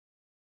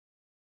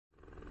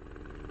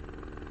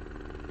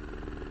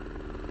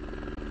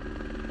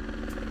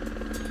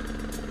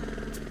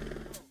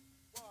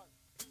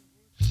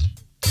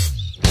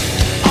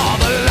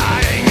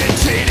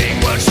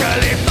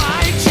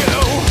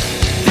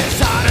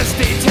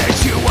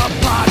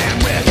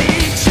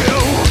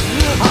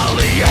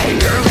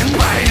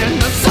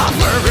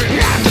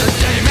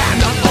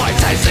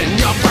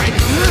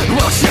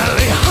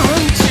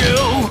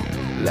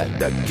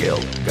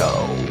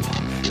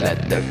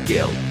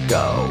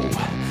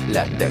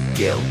let the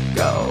guilt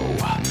go.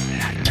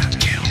 Let the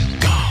guilt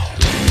go.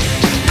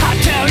 I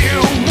tell you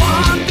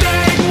one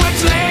thing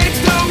which leads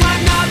to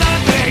another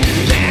thing,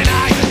 then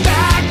I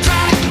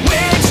backtrack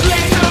which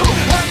leads to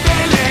a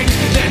feeling,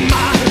 then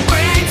my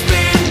brain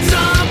spins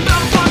up the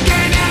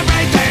fucking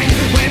everything.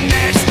 When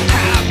this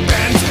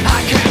happens, I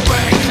can't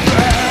break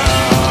through.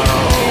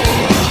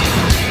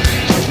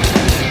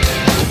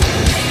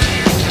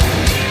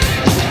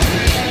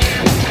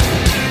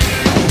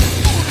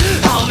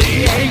 All the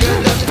anger,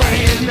 the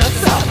pain, the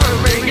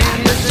suffering,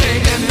 and the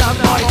shame, and the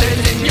poison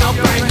in your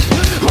brain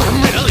will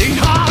really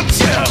haunt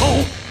you.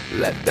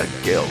 Let the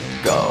guilt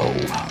go.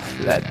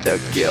 Let the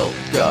guilt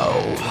go.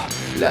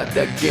 Let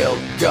the guilt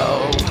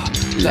go.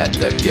 Let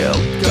the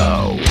guilt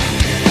go.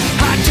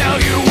 I tell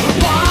you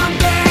one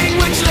thing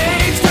which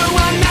leads to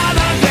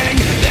another thing,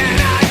 then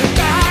I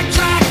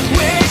backtrack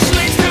which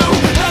leads to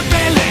the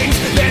feelings,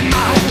 then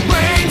my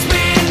brain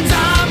spins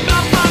up the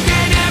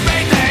fucking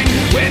everything.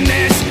 When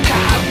this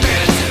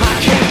happens, I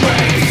can't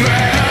break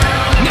through.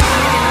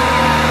 Now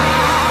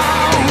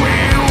we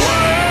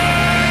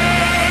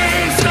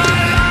waste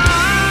our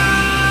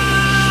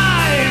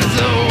lives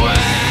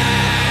away,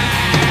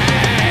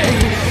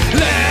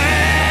 letting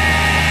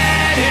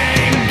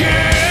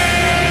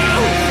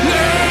guilt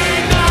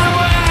lead the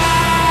way.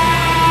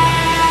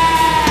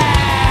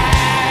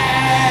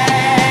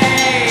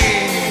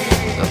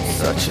 I'm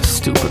such a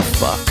stupid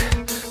fuck,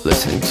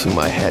 listening to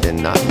my head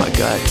and not my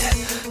gut,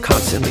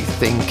 constantly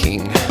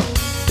thinking, and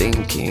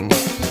thinking,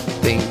 and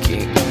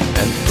thinking,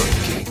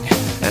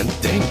 and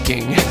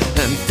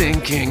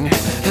thinking,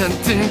 and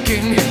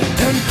thinking,